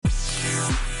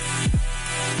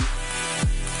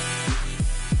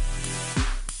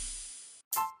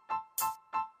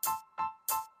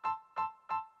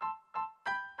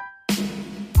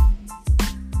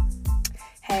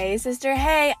Hey, sister.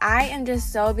 Hey, I am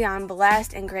just so beyond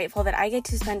blessed and grateful that I get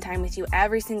to spend time with you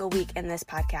every single week in this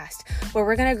podcast, where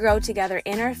we're going to grow together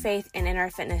in our faith and in our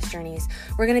fitness journeys.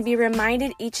 We're going to be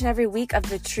reminded each and every week of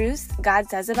the truth God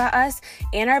says about us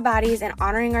and our bodies and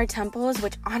honoring our temples,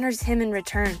 which honors Him in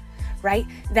return, right?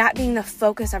 That being the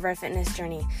focus of our fitness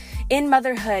journey. In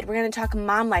motherhood, we're going to talk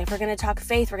mom life. We're going to talk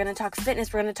faith. We're going to talk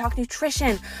fitness. We're going to talk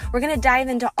nutrition. We're going to dive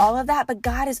into all of that, but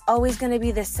God is always going to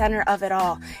be the center of it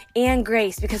all. And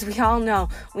grace, because we all know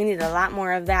we need a lot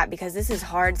more of that, because this is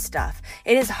hard stuff.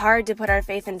 It is hard to put our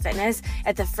faith and fitness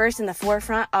at the first and the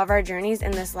forefront of our journeys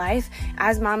in this life.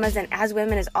 As mamas and as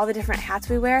women, as all the different hats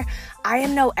we wear, I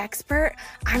am no expert.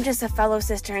 I'm just a fellow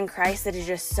sister in Christ that is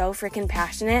just so freaking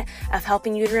passionate of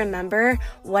helping you to remember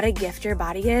what a gift your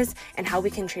body is and how we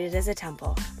can treat it as a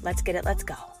temple. Let's get it. Let's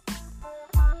go.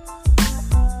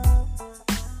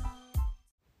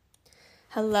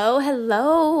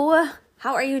 Hello.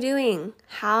 How are you doing?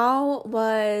 How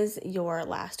was your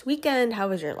last weekend? How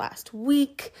was your last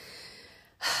week?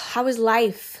 How was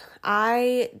life?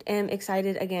 I am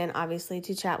excited again, obviously,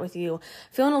 to chat with you.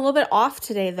 Feeling a little bit off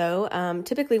today, though.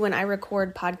 Typically, when I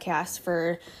record podcasts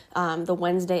for the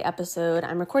Wednesday episode,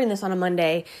 I'm recording this on a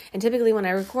Monday. And typically, when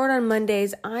I record on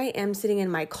Mondays, I am sitting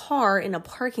in my car in a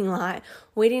parking lot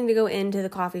waiting to go into the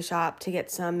coffee shop to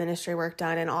get some ministry work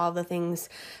done and all the things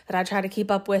that I try to keep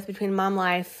up with between mom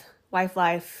life, wife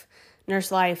life,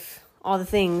 nurse life, all the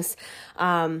things.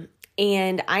 And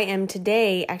I am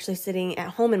today actually sitting at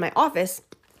home in my office.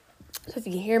 So if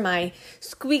you can hear my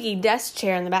squeaky desk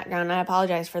chair in the background, I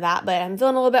apologize for that, but I'm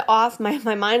feeling a little bit off. My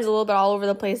mind's a little bit all over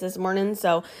the place this morning,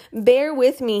 so bear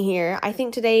with me here. I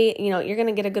think today, you're going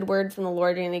to get a good word from the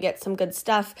Lord. You're going to get some good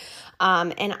stuff.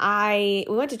 We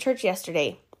went to church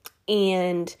yesterday,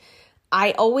 and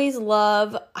I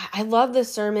love the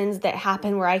sermons that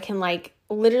happen where I can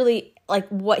literally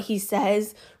what he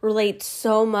says relates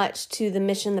so much to the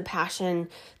mission, the passion,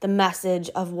 the message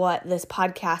of what this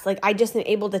podcast, I just am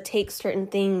able to take certain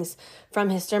things from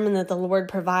his sermon that the Lord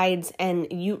provides and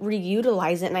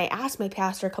reutilize it. And I asked my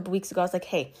pastor a couple weeks ago, I was like,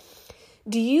 hey,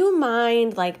 do you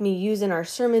mind me using our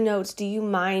sermon notes? Do you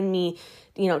mind me,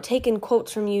 taking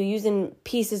quotes from you, using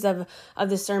pieces of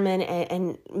the sermon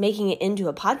and making it into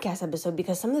a podcast episode?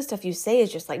 Because some of the stuff you say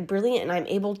is just brilliant, and I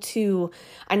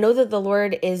know that the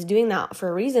Lord is doing that for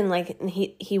a reason.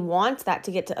 He wants that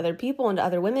to get to other people and to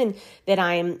other women that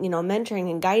I'm, mentoring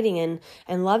and guiding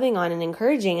and loving on and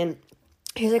encouraging. And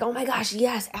he's like, oh my gosh,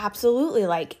 yes, absolutely.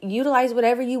 Utilize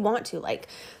whatever you want to,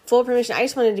 full permission. I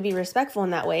just wanted to be respectful in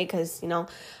that way because, I don't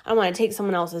want to take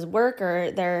someone else's work or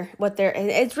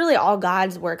it's really all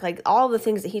God's work. All the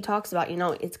things that he talks about,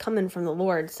 it's coming from the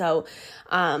Lord. So,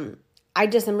 I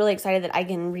just am really excited that I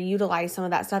can reutilize some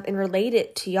of that stuff and relate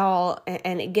it to y'all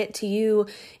and get to you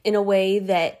in a way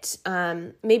that,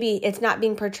 maybe it's not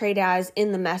being portrayed as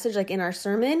in the message, in our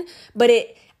sermon, but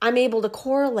I'm able to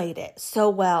correlate it so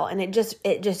well, and it just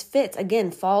fits, again,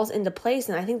 falls into place,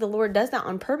 and I think the Lord does that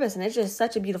on purpose, and it's just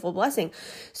such a beautiful blessing.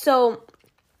 So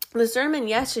the sermon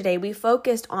yesterday, we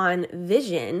focused on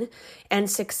vision and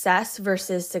success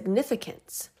versus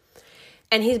significance.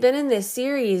 And he's been in this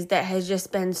series that has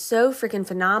just been so freaking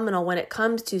phenomenal when it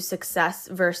comes to success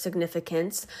versus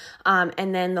significance.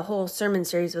 And then the whole sermon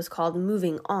series was called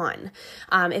Moving On.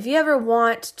 If you ever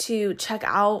want to check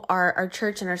out our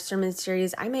church and our sermon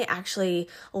series, I may actually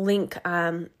link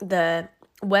the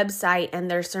website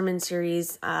and their sermon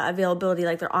series availability,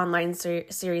 their online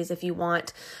series if you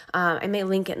want. I may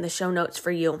link it in the show notes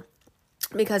for you.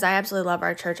 Because I absolutely love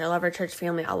our church. I love our church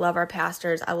family. I love our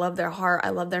pastors. I love their heart. I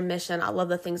love their mission. I love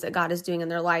the things that God is doing in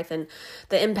their life and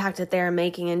the impact that they're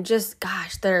making. And just,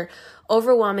 their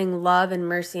overwhelming love and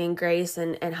mercy and grace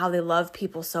and how they love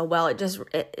people so well.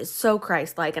 It's so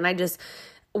Christ-like. And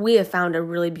we have found a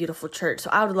really beautiful church. So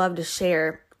I would love to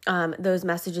share those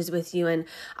messages with you. And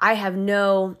I have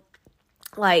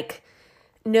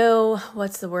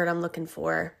what's the word I'm looking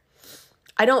for?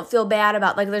 I don't feel bad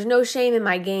about, there's no shame in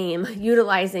my game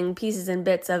utilizing pieces and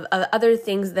bits of other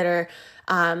things that are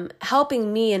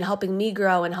helping me and helping me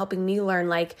grow and helping me learn,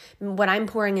 what I'm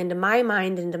pouring into my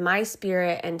mind, into my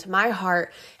spirit, and to my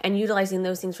heart, and utilizing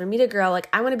those things for me to grow.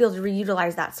 I want to be able to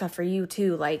reutilize that stuff for you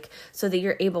too, so that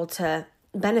you're able to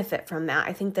benefit from that.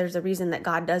 I think there's a reason that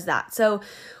God does that. So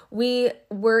we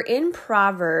were in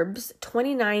Proverbs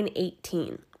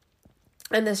 29:18.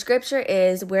 And the scripture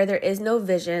is, where there is no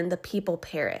vision, the people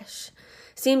perish.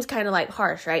 Seems kind of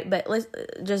harsh, right? But let's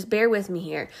just bear with me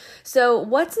here. So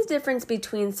what's the difference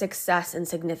between success and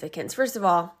significance? First of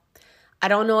all, I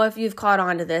don't know if you've caught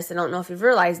on to this. I don't know if you've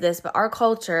realized this, but our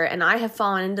culture, and I have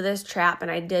fallen into this trap,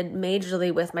 and I did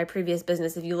majorly with my previous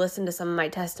business. If you listen to some of my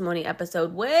testimony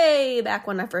episode way back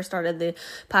when I first started the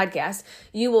podcast,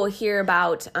 you will hear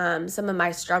about some of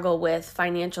my struggle with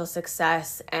financial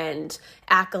success and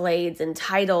accolades and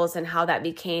titles and how that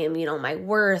became, my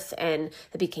worth, and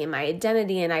it became my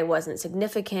identity, and I wasn't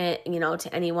significant, to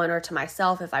anyone or to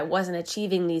myself if I wasn't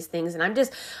achieving these things. And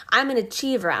I'm an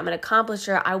achiever. I'm an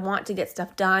accomplisher. I want to get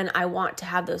stuff done. I want to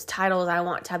have those titles. I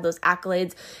want to have those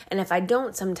accolades. And if I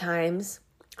don't sometimes,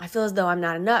 I feel as though I'm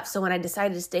not enough. So when I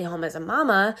decided to stay home as a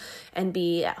mama and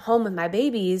be at home with my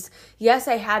babies, yes,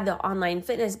 I had the online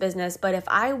fitness business, but if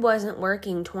I wasn't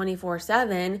working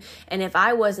 24/7, and if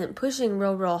I wasn't pushing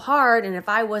real hard, and if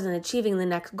I wasn't achieving the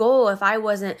next goal, if I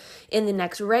wasn't in the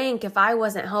next rank, if I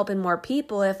wasn't helping more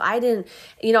people, if I didn't,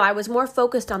 I was more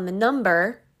focused on the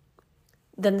number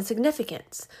than the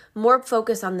significance, more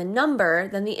focus on the number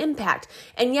than the impact.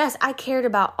 And yes, I cared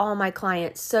about all my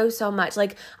clients so much.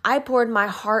 Like, I poured my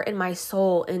heart and my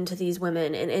soul into these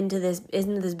women and into this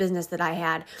business that I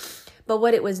had. But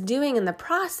what it was doing in the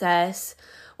process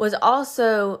was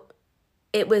also,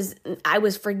 I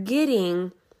was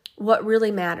forgetting what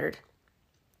really mattered.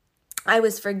 I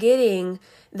was forgetting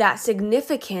that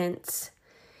significance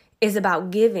is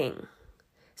about giving.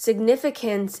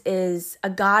 Significance is a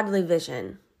godly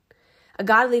vision. A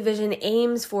godly vision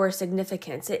aims for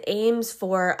significance. It aims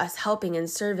for us helping and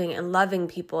serving and loving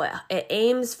people. It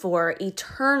aims for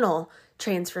eternal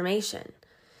transformation,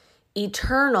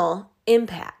 eternal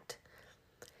impact.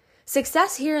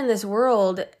 Success here in this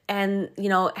world and,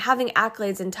 having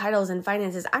accolades and titles and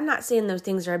finances, I'm not saying those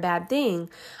things are a bad thing.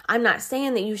 I'm not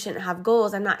saying that you shouldn't have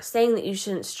goals. I'm not saying that you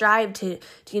shouldn't strive to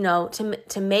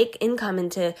make income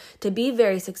and to be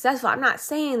very successful. I'm not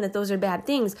saying that those are bad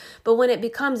things. But when it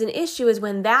becomes an issue is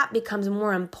when that becomes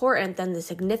more important than the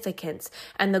significance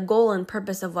and the goal and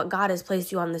purpose of what God has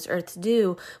placed you on this earth to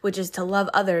do, which is to love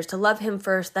others, to love Him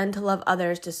first, then to love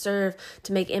others, to serve,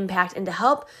 to make impact, and to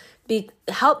help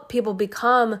people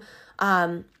become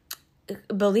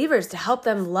believers, to help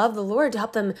them love the Lord, to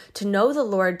help them to know the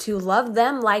Lord, to love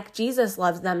them like Jesus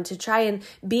loves them, to try and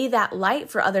be that light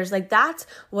for others. Like, that's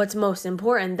what's most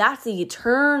important. That's the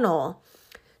eternal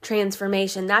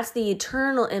transformation. That's the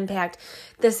eternal impact.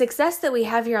 The success that we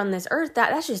have here on this earth,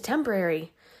 that's just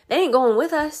temporary. They ain't going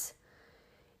with us.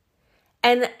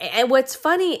 And what's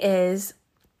funny is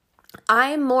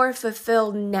I'm more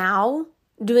fulfilled now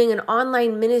doing an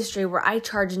online ministry where I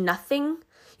charge nothing.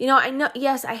 I know,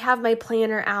 yes, I have my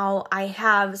planner out. I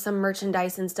have some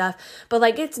merchandise and stuff,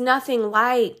 but it's nothing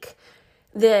like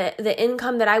the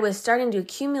income that I was starting to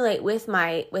accumulate with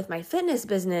my fitness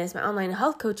business, my online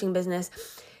health coaching business.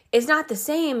 It's not the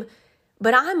same,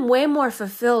 but I'm way more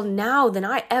fulfilled now than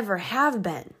I ever have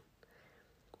been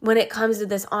when it comes to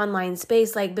this online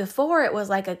space. Like, before, it was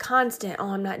like a constant,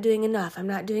 I'm not doing enough. I'm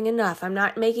not doing enough. I'm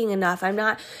not making enough. I'm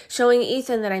not showing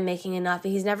Ethan that I'm making enough.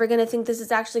 He's never going to think this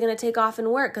is actually going to take off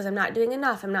and work because I'm not doing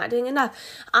enough. I'm not doing enough.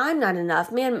 I'm not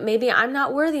enough. Man, maybe I'm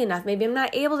not worthy enough. Maybe I'm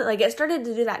not able to. It started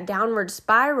to do that downward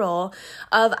spiral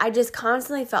of I just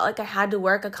constantly felt like I had to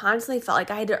work. I constantly felt like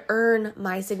I had to earn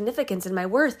my significance and my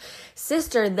worth.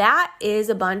 Sister, that is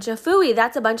a bunch of phooey.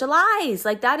 That's a bunch of lies.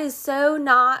 That is so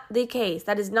not the case.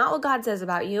 That is not what God says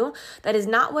about you. That is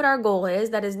not what our goal is.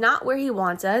 That is not where He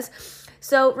wants us.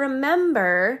 So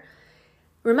remember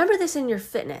this in your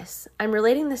fitness. I'm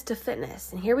relating this to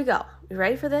fitness. And here we go. You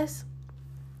ready for this?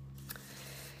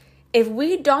 If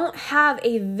we don't have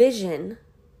a vision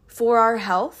for our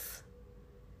health,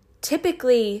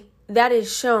 typically that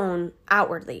is shown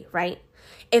outwardly, right?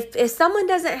 If someone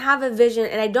doesn't have a vision,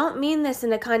 and I don't mean this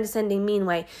in a condescending, mean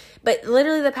way, but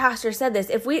literally the pastor said this,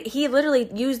 he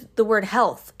literally used the word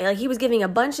health. He was giving a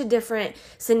bunch of different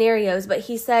scenarios, but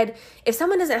he said, if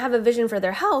someone doesn't have a vision for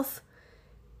their health,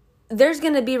 there's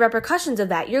going to be repercussions of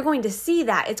that. You're going to see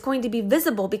that. It's going to be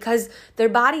visible because their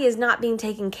body is not being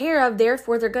taken care of.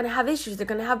 Therefore, they're going to have issues. They're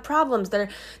going to have problems. They're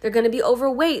going to be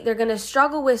overweight. They're going to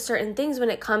struggle with certain things when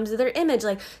it comes to their image,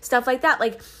 stuff like that.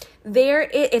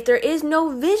 If there is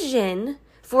no vision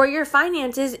for your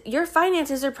finances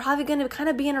are probably going to kind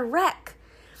of be in a wreck.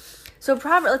 So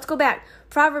let's go back.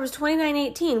 Proverbs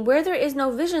 29:18, where there is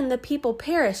no vision, the people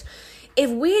perish. If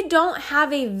we don't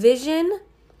have a vision,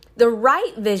 the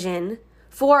right vision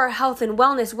for our health and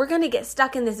wellness, we're going to get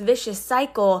stuck in this vicious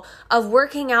cycle of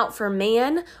working out for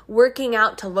man, working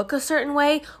out to look a certain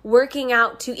way, working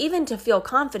out to feel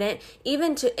confident,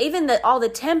 all the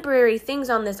temporary things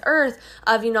on this earth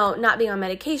of, not being on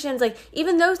medications,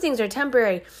 even those things are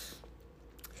temporary.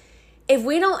 if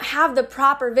we don't have the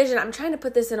proper vision, I'm trying to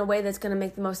put this in a way that's going to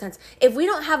make the most sense. If we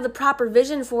don't have the proper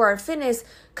vision for our fitness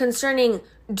concerning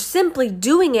simply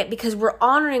doing it because we're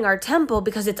honoring our temple,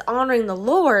 because it's honoring the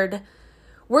Lord,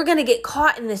 we're going to get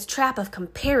caught in this trap of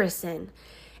comparison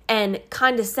and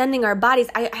condescending our bodies.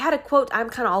 I had a quote, I'm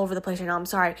kind of all over the place right now, I'm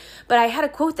sorry, but I had a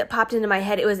quote that popped into my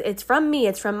head. It's from me,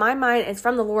 it's from my mind, it's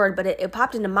from the Lord, but it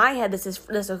popped into my head. This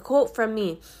is a quote from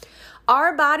me.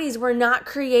 Our bodies were not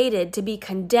created to be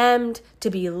condemned, to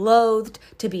be loathed,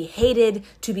 to be hated,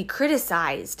 to be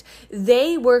criticized.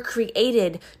 They were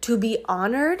created to be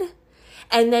honored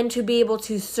and then to be able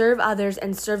to serve others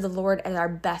and serve the Lord at our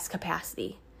best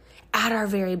capacity, at our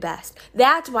very best.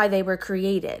 That's why they were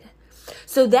created.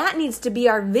 So that needs to be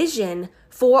our vision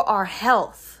for our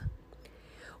health.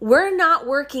 We're not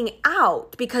working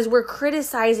out because we're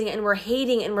criticizing and we're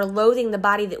hating and we're loathing the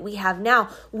body that we have now.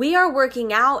 We are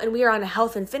working out and we are on a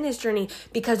health and fitness journey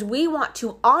because we want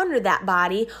to honor that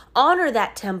body, honor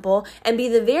that temple, and be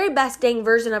the very best dang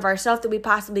version of ourselves that we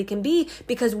possibly can be,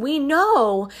 because we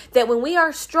know that when we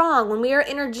are strong, when we are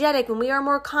energetic, when we are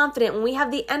more confident, when we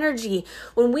have the energy,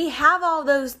 when we have all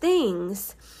those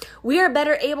things, we are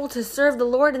better able to serve the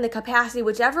Lord in the capacity,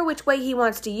 which way He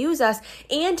wants to use us,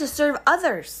 and to serve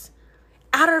others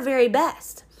at our very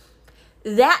best.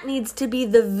 That needs to be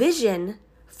the vision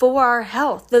for our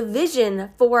health, the vision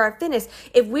for our fitness.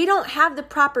 If we don't have the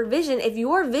proper vision, if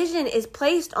your vision is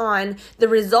placed on the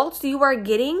results you are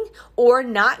getting or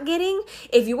not getting,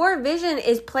 if your vision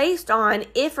is placed on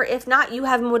if or if not you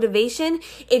have motivation,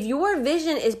 if your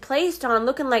vision is placed on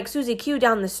looking like Susie Q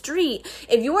down the street,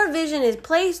 if your vision is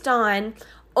placed on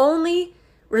only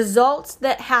results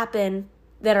that happen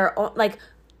that are like,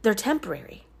 they're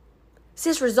temporary.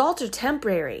 Sis, results are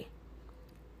temporary.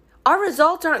 Our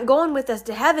results aren't going with us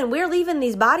to heaven. We're leaving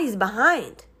these bodies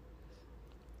behind.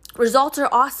 Results are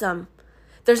awesome.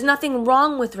 There's nothing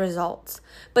wrong with results.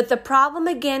 But the problem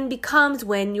again becomes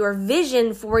when your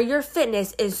vision for your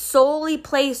fitness is solely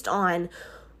placed on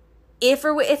if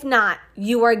or if not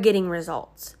you are getting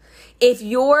results. If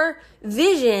your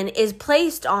vision is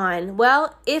placed on,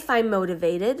 well, if I'm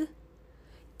motivated,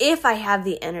 if I have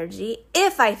the energy,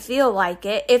 if I feel like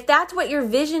it, if that's what your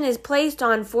vision is placed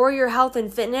on for your health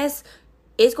and fitness,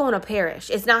 it's going to perish.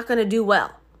 It's not going to do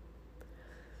well.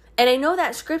 And I know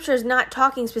that scripture is not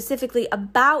talking specifically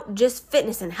about just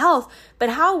fitness and health, but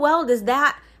how well does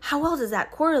that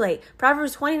correlate?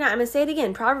 Proverbs 29, I'm going to say it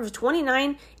again, Proverbs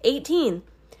 29:18,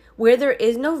 where there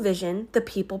is no vision, the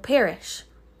people perish.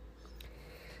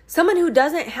 Someone who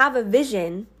doesn't have a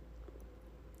vision,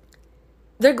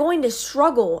 they're going to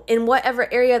struggle in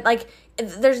whatever area. Like,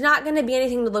 there's not going to be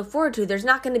anything to look forward to. There's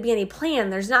not going to be any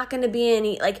plan. There's not going to be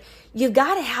any, like, you've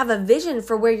got to have a vision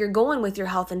for where you're going with your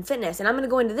health and fitness. And I'm going to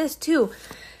go into this too.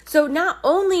 So we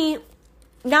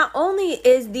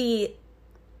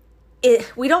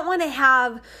don't want to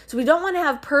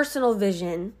have personal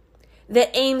vision that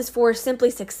aims for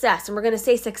simply success. And we're going to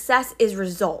say success is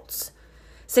results.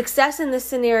 Success in this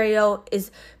scenario is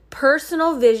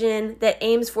personal vision that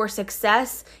aims for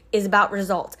success is about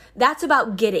results. That's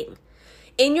about getting.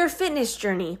 In your fitness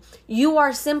journey, you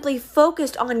are simply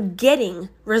focused on getting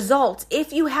results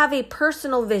if you have a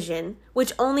personal vision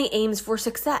which only aims for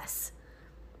success.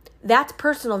 That's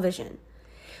personal vision.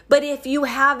 But if you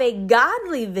have a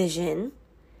godly vision,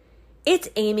 it's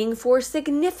aiming for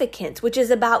significance, which is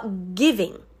about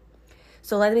giving.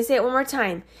 So let me say it one more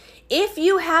time. If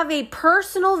you have a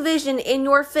personal vision in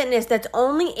your fitness that's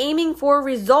only aiming for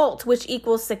results, which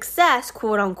equals success,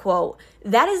 quote unquote,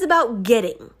 that is about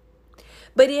getting.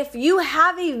 But if you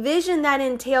have a vision that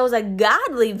entails a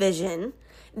godly vision,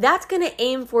 that's going to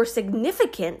aim for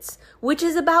significance, which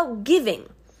is about giving.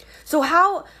 So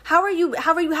how are you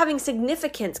having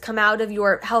significance come out of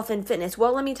your health and fitness?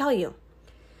 Well, let me tell you.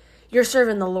 You're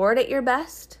serving the Lord at your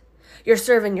best. You're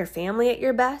serving your family at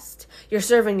your best. You're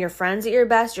serving your friends at your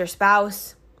best, your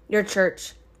spouse, your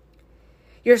church.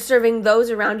 You're serving those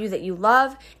around you that you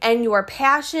love, and your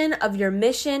passion of your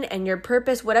mission and your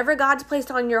purpose, whatever God's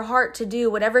placed on your heart to do,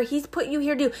 whatever He's put you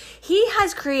here to do. He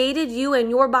has created you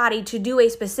and your body to do a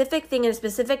specific thing and a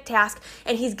specific task,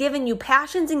 and He's given you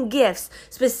passions and gifts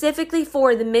specifically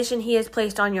for the mission He has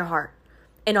placed on your heart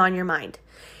and on your mind.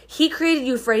 He created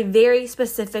you for a very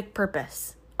specific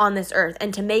purpose on this earth,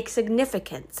 and to make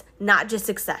significance, not just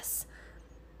success.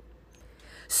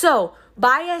 So,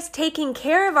 by us taking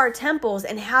care of our temples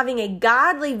and having a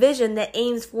godly vision that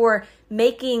aims for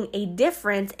making a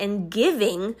difference and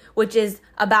giving, which is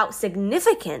about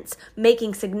significance,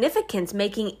 making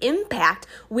impact,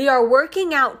 we are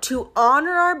working out to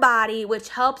honor our body, which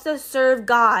helps us serve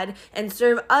God and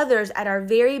serve others at our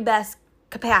very best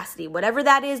capacity, whatever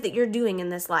that is that you're doing in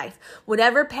this life,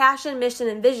 whatever passion, mission,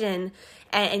 and vision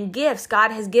and gifts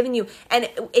God has given you. And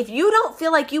if you don't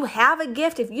feel like you have a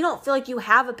gift, if you don't feel like you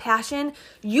have a passion,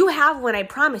 you have one, I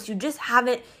promise. You just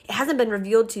haven't, it hasn't been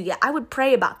revealed to you yet. I would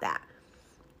pray about that.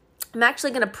 I'm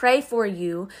actually going to pray for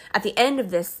you at the end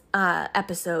of this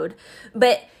episode.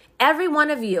 But every one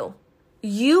of you,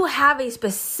 you have a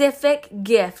specific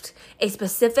gift, a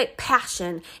specific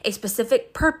passion, a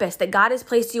specific purpose that God has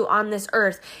placed you on this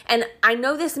earth. And I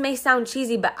know this may sound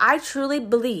cheesy, but I truly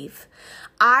believe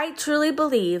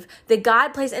that God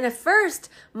placed, and at first,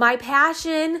 my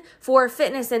passion for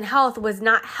fitness and health was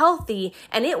not healthy,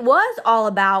 and it was all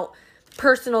about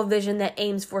personal vision that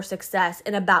aims for success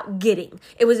and about getting.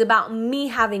 It was about me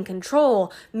having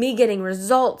control, me getting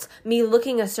results, me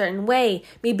looking a certain way,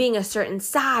 me being a certain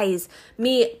size,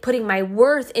 me putting my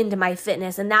worth into my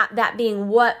fitness, and that being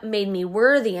what made me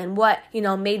worthy and what,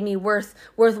 made me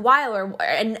worthwhile or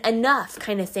enough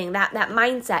kind of thing, that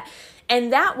mindset.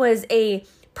 And that was a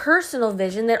personal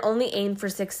vision that only aimed for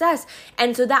success.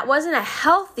 And so that wasn't a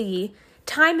healthy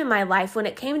time in my life when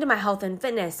it came to my health and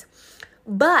fitness.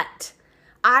 But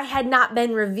it had not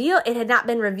been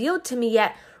revealed to me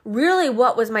yet. Really,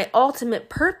 what was my ultimate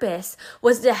purpose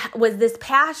was this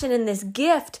passion and this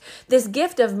gift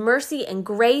of mercy and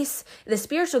grace, the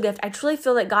spiritual gift. I truly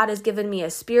feel that God has given me a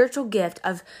spiritual gift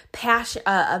of passion,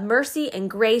 of mercy and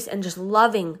grace, and just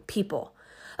loving people.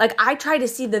 Like, I try to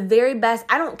see the very best.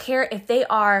 I don't care if they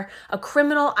are a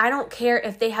criminal. I don't care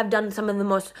if they have done some of the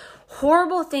most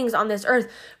horrible things on this earth.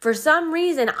 For some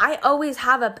reason, I always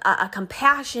have a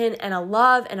compassion and a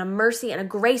love and a mercy and a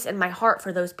grace in my heart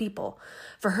for those people,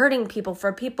 for hurting people,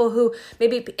 for people who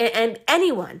maybe, and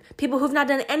anyone, people who've not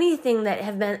done anything that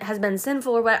has been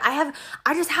sinful or what. I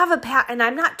just have and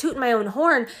I'm not tooting my own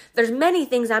horn. There's many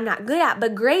things I'm not good at,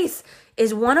 but grace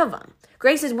is one of them.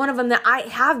 Grace is one of them that I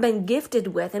have been gifted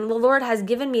with, and the Lord has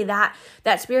given me that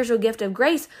spiritual gift of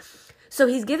grace. So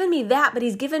he's given me that, but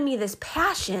he's given me this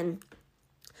passion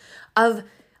of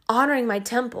honoring my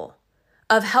temple,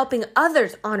 of helping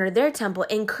others honor their temple,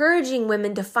 encouraging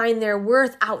women to find their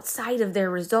worth outside of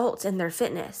their results and their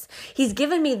fitness. He's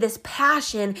given me this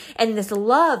passion and this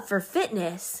love for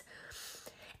fitness,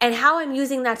 and how I'm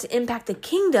using that to impact the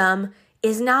kingdom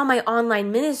is now my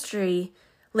online ministry,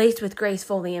 Laced with Grace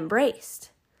Fully Embraced.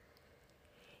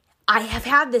 I have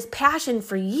had this passion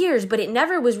for years, but it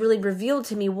never was really revealed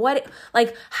to me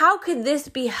how could this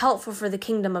be helpful for the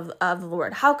kingdom of the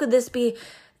Lord? How could this be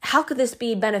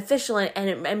beneficial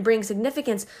and bring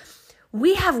significance?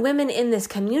 We have women in this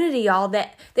community, y'all,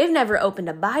 that they've never opened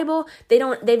a Bible.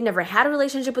 They've never had a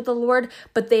relationship with the Lord,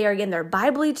 but they are in their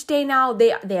Bible each day now.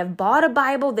 They have bought a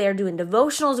Bible. They are doing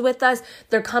devotionals with us.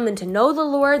 They're coming to know the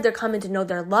Lord. They're coming to know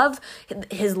their love,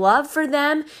 his love for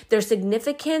them, their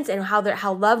significance, and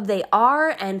how loved they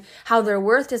are, and how their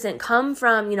worth doesn't come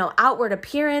from, outward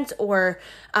appearance or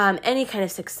any kind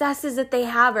of successes that they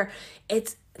have.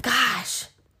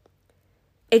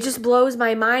 It just blows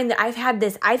my mind that I've had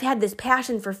this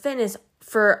passion for fitness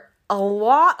for a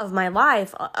lot of my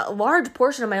life, a large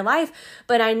portion of my life,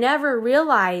 but I never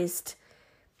realized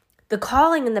the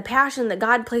calling and the passion that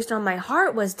God placed on my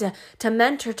heart was to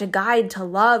mentor, to guide, to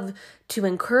love, to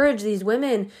encourage these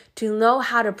women to know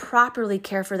how to properly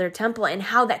care for their temple, and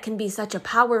how that can be such a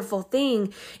powerful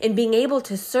thing in being able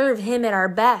to serve Him at our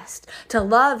best, to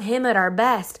love Him at our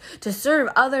best, to serve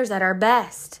others at our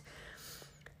best.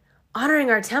 Honoring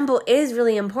our temple is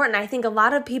really important. I think a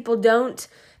lot of people don't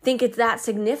think it's that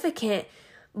significant,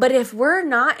 but if we're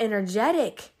not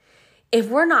energetic, if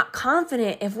we're not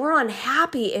confident, if we're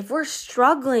unhappy, if we're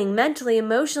struggling mentally,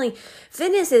 emotionally,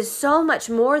 fitness is so much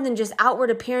more than just outward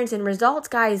appearance and results,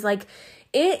 guys.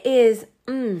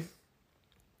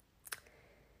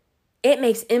 It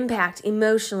makes impact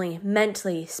emotionally,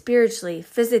 mentally, spiritually,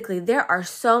 physically. There are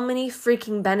so many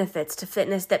freaking benefits to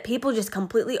fitness that people just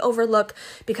completely overlook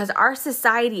because our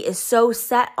society is so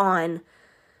set on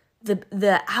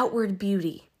the outward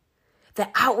beauty, the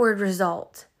outward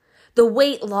result, the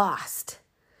weight lost,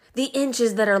 the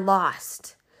inches that are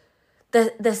lost,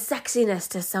 the sexiness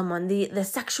to someone, the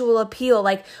sexual appeal.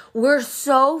 We're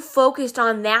so focused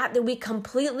on that we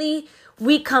completely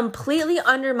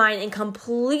undermine and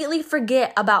completely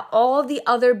forget about all of the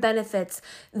other benefits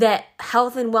that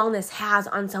health and wellness has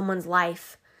on someone's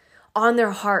life, on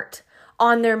their heart,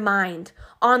 on their mind,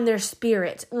 on their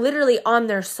spirit, literally on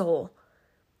their soul.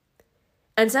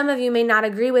 And some of you may not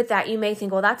agree with that. You may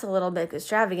think, well, that's a little bit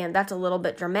extravagant. That's a little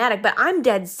bit dramatic, but I'm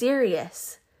dead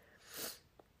serious.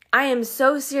 I am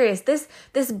so serious.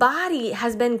 This body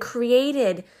has been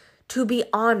created to be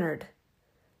honored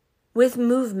with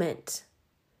movement,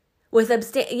 with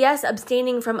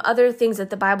abstaining from other things that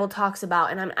the Bible talks about.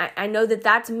 And I know that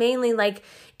that's mainly like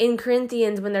in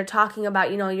Corinthians when they're talking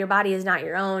about, your body is not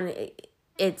your own.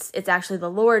 It's actually the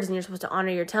Lord's, and you're supposed to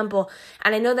honor your temple.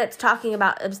 And I know that's talking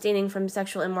about abstaining from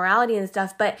sexual immorality and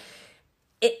stuff, but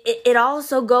it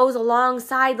also goes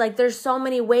alongside, like, there's so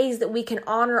many ways that we can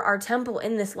honor our temple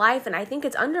in this life. And I think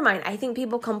it's undermined. I think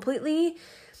people completely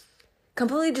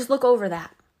just look over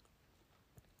that.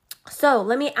 So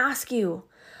let me ask you,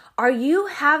 are you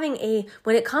having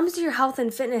when it comes to your health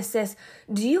and fitness, sis,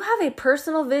 do you have a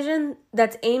personal vision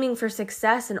that's aiming for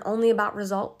success and only about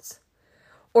results?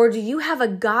 Or do you have a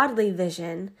godly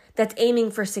vision that's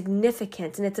aiming for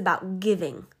significance and it's about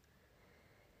giving?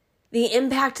 The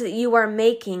impact that you are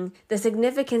making, the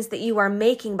significance that you are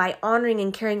making by honoring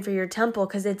and caring for your temple,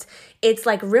 because it's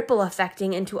like ripple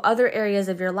affecting into other areas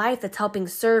of your life that's helping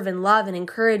serve and love and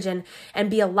encourage and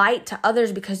be a light to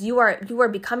others, because you are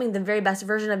becoming the very best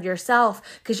version of yourself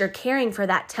because you're caring for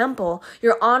that temple.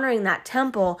 You're honoring that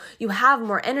temple. You have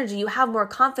more energy. You have more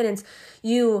confidence.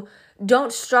 You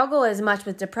don't struggle as much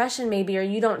with depression maybe, or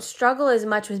you don't struggle as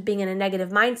much with being in a negative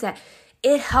mindset.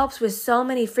 It helps with so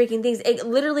many freaking things. It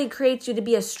literally creates you to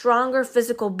be a stronger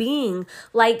physical being.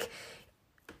 Like,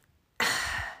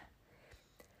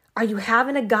 are you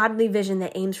having a godly vision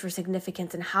that aims for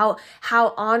significance, and how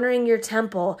honoring your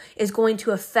temple is going to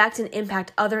affect and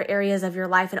impact other areas of your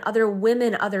life and other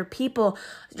women, other people,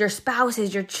 your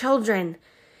spouses, your children,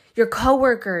 your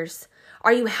coworkers?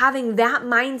 Are you having that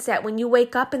mindset when you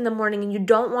wake up in the morning and you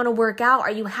don't want to work out? Are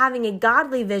you having a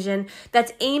godly vision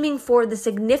that's aiming for the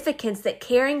significance that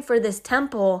caring for this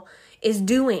temple is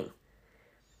doing?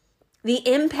 The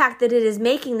impact that it is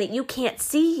making that you can't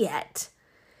see yet.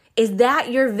 Is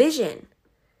that your vision?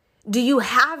 Do you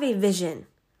have a vision?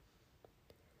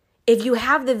 If you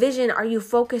have the vision, are you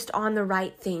focused on the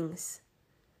right things?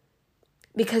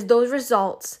 Because those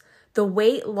results, the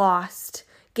weight lost,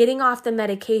 getting off the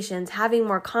medications, having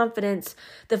more confidence,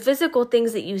 the physical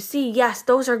things that you see, yes,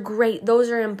 those are great. Those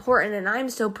are important. And I'm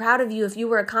so proud of you if you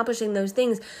were accomplishing those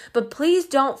things. But please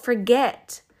don't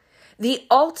forget the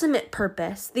ultimate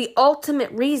purpose, the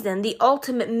ultimate reason, the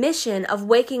ultimate mission of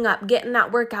waking up, getting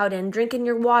that workout in, drinking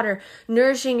your water,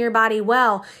 nourishing your body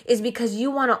well, is because you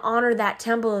want to honor that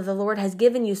temple that the Lord has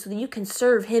given you so that you can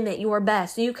serve Him at your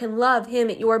best, so you can love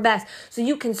Him at your best, so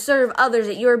you can serve others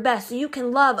at your best, so you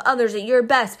can love others at your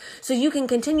best, so you can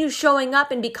continue showing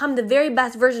up and become the very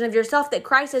best version of yourself that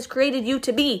Christ has created you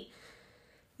to be.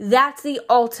 That's the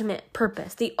ultimate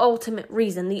purpose, the ultimate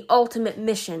reason, the ultimate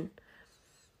mission.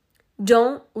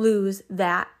 Don't lose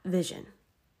that vision.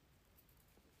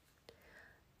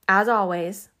 As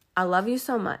always, I love you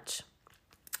so much.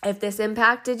 If this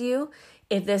impacted you,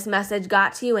 if this message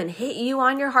got to you and hit you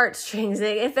on your heartstrings,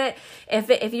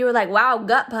 if you were like, wow,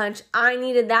 gut punch, I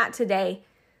needed that today.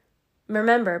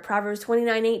 Remember Proverbs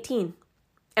 29:18.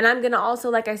 And I'm going to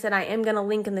also, like I said, I am going to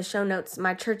link in the show notes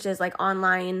my church's like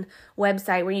online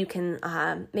website where you can,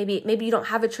 maybe you don't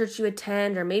have a church you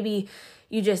attend, or maybe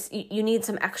you need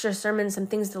some extra sermons, some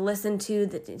things to listen to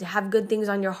have good things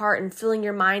on your heart, and filling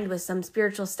your mind with some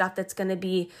spiritual stuff that's going to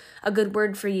be a good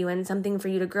word for you and something for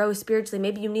you to grow spiritually.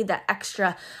 Maybe you need that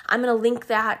extra. I'm going to link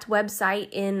that website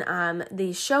in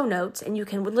the show notes, and you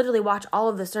can literally watch all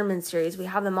of the sermon series. We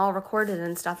have them all recorded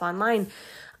and stuff online.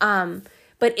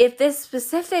 But if this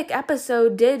specific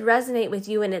episode did resonate with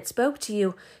you and it spoke to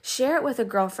you, share it with a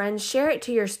girlfriend, share it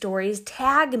to your stories,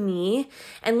 tag me,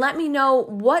 and let me know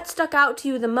what stuck out to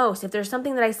you the most. If there's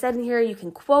something that I said in here, you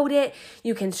can quote it,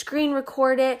 you can screen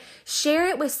record it, share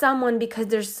it with someone, because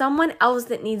there's someone else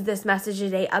that needs this message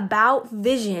today about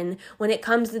vision when it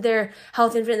comes to their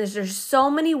health and fitness. There's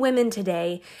so many women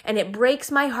today, and it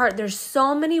breaks my heart. There's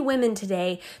so many women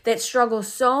today that struggle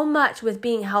so much with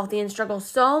being healthy and struggle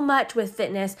so much with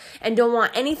fitness and don't want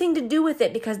anything to do with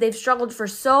it because they've struggled for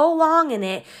so long in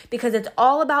it, because it's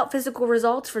all about physical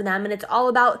results for them, and it's all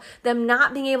about them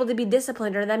not being able to be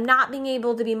disciplined, or them not being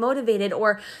able to be motivated,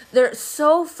 or they're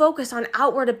so focused on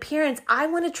outward appearance. I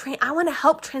want to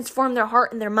help transform their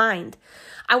heart and their mind.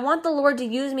 I want the Lord to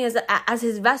use me as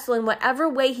His vessel in whatever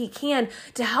way He can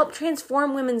to help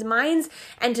transform women's minds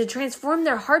and to transform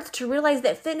their hearts, to realize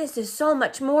that fitness is so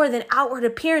much more than outward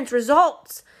appearance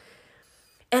results.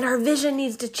 And our vision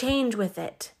needs to change with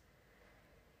it.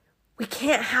 We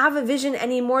can't have a vision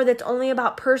anymore that's only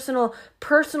about personal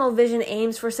vision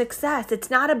aims for success. It's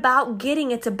not about getting,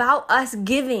 it's about us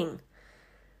giving.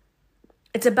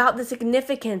 It's about the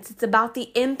significance. It's about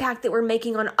the impact that we're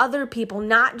making on other people,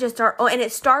 not just our own. And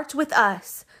it starts with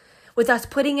us. with us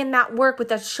putting in that work,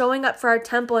 with us showing up for our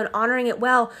temple and honoring it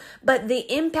well. But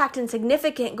the impact and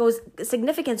significance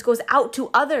goes out to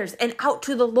others and out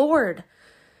to the Lord.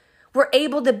 We're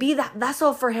able to be that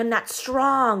vessel for him, that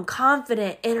strong,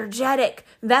 confident, energetic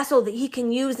vessel that he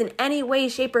can use in any way,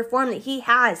 shape, or form that he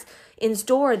has in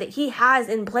store, that he has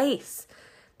in place,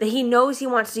 that he knows he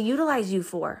wants to utilize you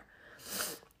for.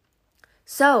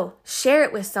 So share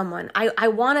it with someone.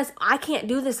 I can't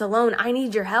do this alone. I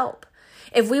need your help.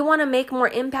 If we want to make more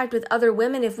impact with other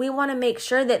women, if we want to make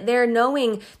sure that they're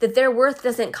knowing that their worth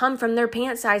doesn't come from their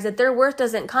pant size, that their worth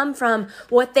doesn't come from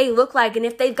what they look like, and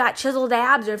if they've got chiseled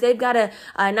abs or if they've got a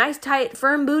nice, tight,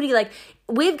 firm booty, like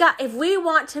if we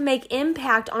want to make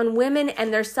impact on women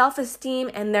and their self-esteem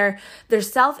and their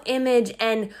self-image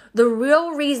and the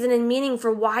real reason and meaning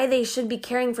for why they should be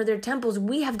caring for their temples,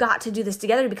 we have got to do this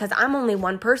together because I'm only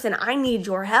one person. I need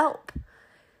your help.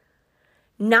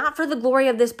 Not for the glory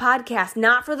of this podcast,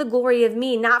 not for the glory of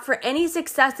me, not for any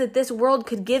success that this world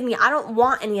could give me. I don't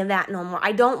want any of that no more.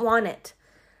 I don't want it.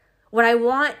 What I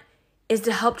want is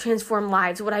to help transform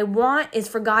lives. What I want is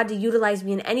for God to utilize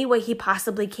me in any way he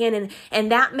possibly can.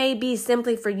 And that may be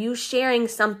simply for you sharing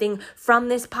something from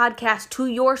this podcast to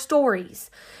your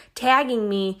stories, tagging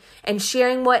me and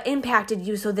sharing what impacted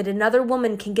you so that another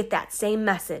woman can get that same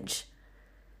message.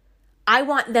 I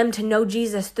want them to know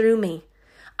Jesus through me.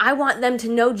 I want them to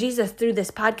know Jesus through this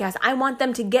podcast. I want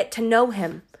them to get to know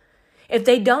him. If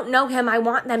they don't know him, I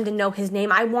want them to know his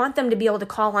name. I want them to be able to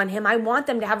call on him. I want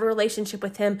them to have a relationship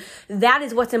with him. That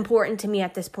is what's important to me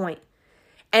at this point.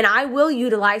 And I will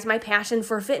utilize my passion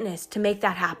for fitness to make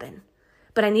that happen.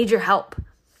 But I need your help.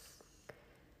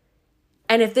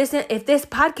 And if this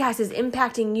podcast is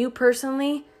impacting you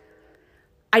personally,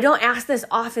 I don't ask this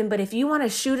often, but if you want to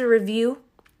shoot a review,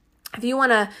 if you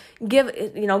want to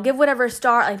give whatever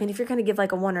star, I mean, if you're going to give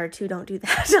like a 1 or a 2, don't do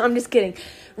that. No, I'm just kidding.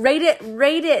 Rate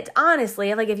it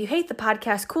honestly. Like if you hate the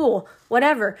podcast, cool,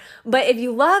 whatever. But if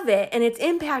you love it and it's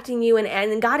impacting you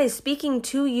and God is speaking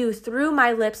to you through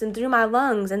my lips and through my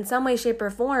lungs in some way, shape, or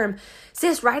form,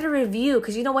 sis, write a review.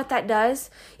 Because you know what that does?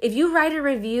 If you write a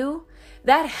review,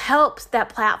 that helps that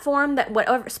platform, that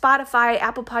whatever, Spotify,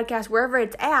 Apple Podcasts, wherever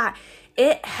it's at,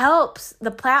 it helps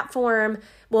the platform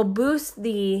will boost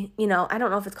the, I don't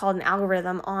know if it's called an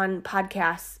algorithm on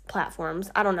podcast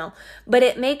platforms. I don't know. But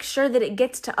it makes sure that it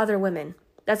gets to other women.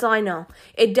 That's all I know.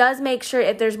 It does make sure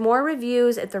if there's more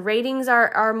reviews, if the ratings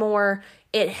are more,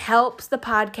 it helps the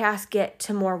podcast get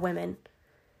to more women.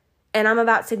 And I'm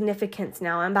about significance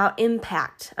now. I'm about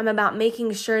impact. I'm about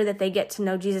making sure that they get to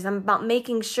know Jesus. I'm about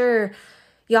making sure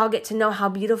y'all get to know how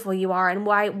beautiful you are and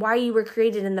why you were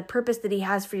created and the purpose that he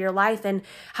has for your life and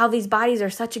how these bodies are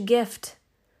such a gift.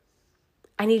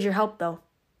 I need your help though.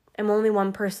 I'm only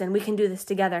one person. We can do this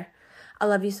together. I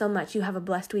love you so much. You have a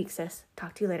blessed week, sis.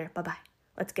 Talk to you later. Bye-bye.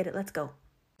 Let's get it. Let's go.